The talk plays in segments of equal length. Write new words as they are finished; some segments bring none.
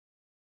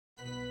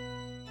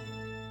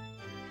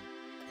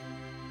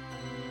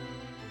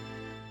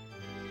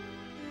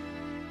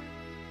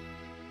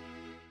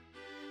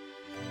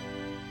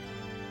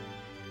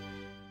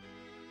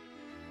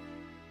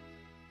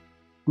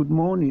Good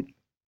morning.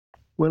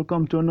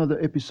 Welcome to another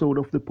episode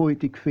of The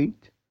Poetic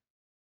Faith.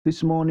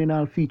 This morning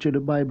I'll feature the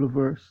Bible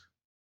verse,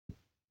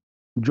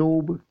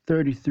 Job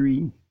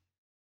 33,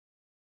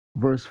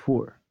 verse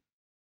 4.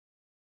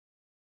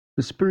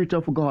 The Spirit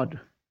of God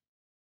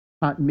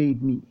hath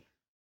made me,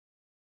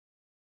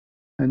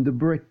 and the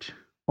breath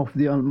of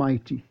the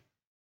Almighty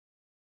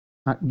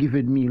hath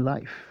given me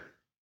life.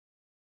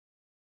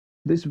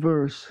 This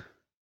verse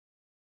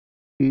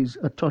is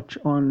a touch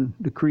on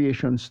the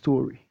creation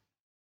story.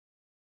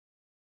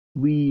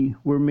 We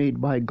were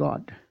made by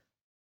God,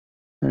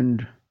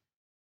 and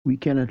we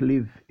cannot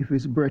live if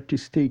His breath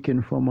is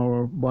taken from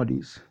our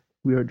bodies.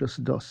 We are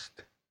just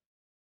dust.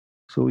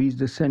 So He's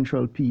the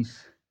central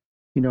piece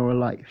in our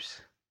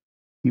lives.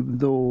 Even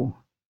though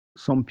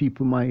some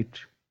people might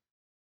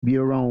be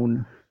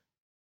around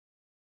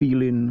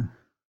feeling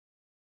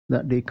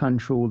that they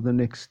control the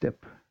next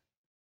step,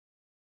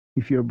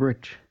 if your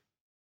breath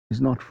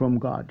is not from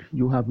God,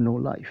 you have no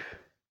life.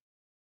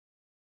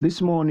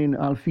 This morning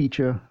I'll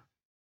feature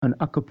an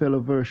a cappella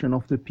version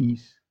of the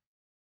piece,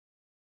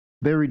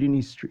 Buried in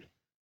History.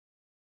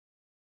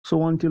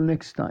 So until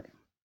next time,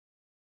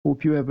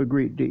 hope you have a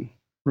great day.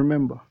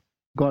 Remember,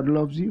 God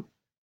loves you.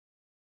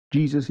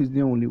 Jesus is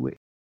the only way.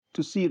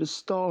 To see the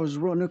stars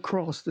run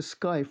across the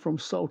sky from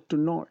south to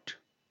north,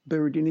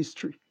 buried in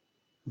history,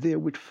 there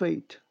with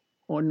fate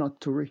or not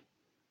to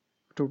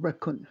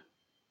reckon,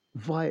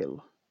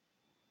 vile,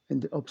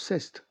 and the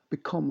obsessed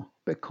become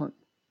beckon.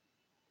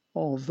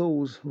 All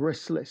those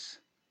restless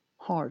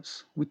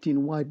hearts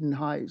within widened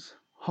eyes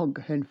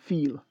hug and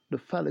feel the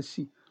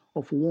fallacy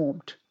of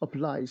warmth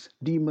applies.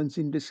 Demons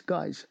in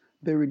disguise,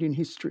 buried in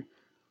history,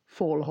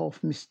 fall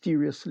off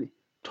mysteriously,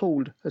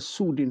 told as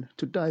soothing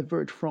to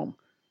divert from.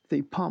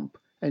 They pump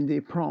and they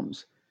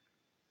proms,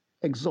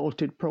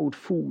 exalted proud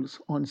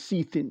fools on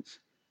sea things.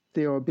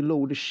 They are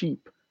below the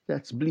sheep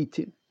that's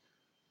bleating.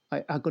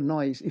 I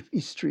agonize if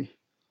history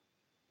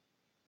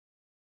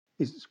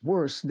is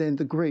worse than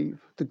the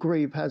grave. The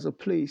grave has a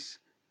place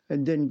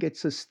and then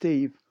gets a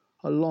stave.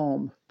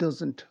 Alarm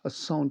doesn't a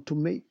sound to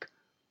make.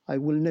 I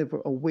will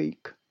never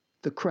awake.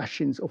 The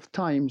crashings of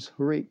time's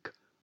rake,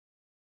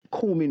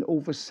 combing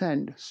over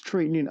sand,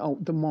 straightening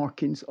out the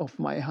markings of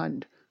my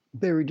hand,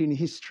 buried in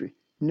history,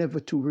 never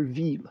to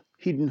reveal,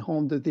 hidden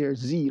under their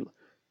zeal.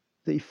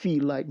 They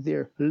feel like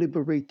they're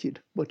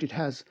liberated, but it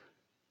has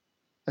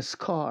a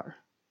scar.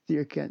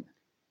 There can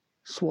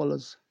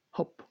swallows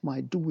up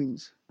my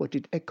doings, but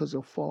it echoes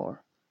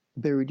afar,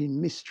 buried in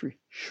mystery,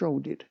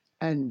 shrouded,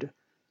 and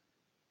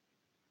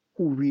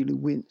who really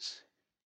wins?